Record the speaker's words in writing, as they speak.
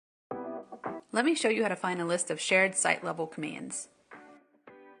Let me show you how to find a list of shared site level commands.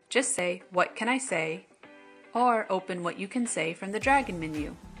 Just say, "What can I say?" or open What You Can Say from the Dragon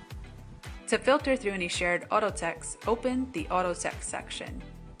menu. To filter through any shared auto text, open the Auto Text section.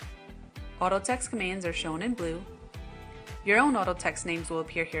 Auto text commands are shown in blue. Your own auto text names will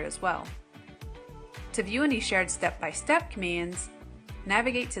appear here as well. To view any shared step-by-step commands,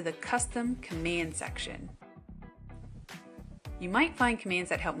 navigate to the Custom Command section. You might find commands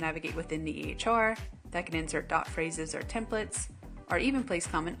that help navigate within the EHR, that can insert dot phrases or templates, or even place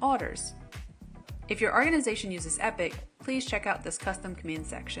common orders. If your organization uses Epic, please check out this Custom Command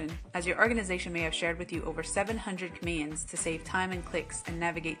section, as your organization may have shared with you over 700 commands to save time and clicks and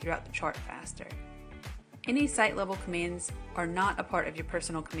navigate throughout the chart faster. Any site-level commands are not a part of your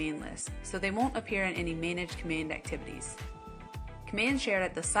personal command list, so they won't appear in any managed command activities. Commands shared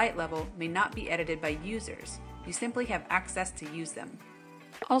at the site level may not be edited by users. You simply have access to use them.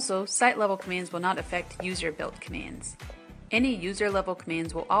 Also, site-level commands will not affect user-built commands. Any user-level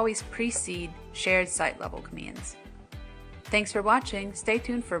commands will always precede shared site-level commands. Thanks for watching. Stay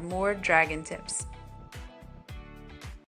tuned for more Dragon tips.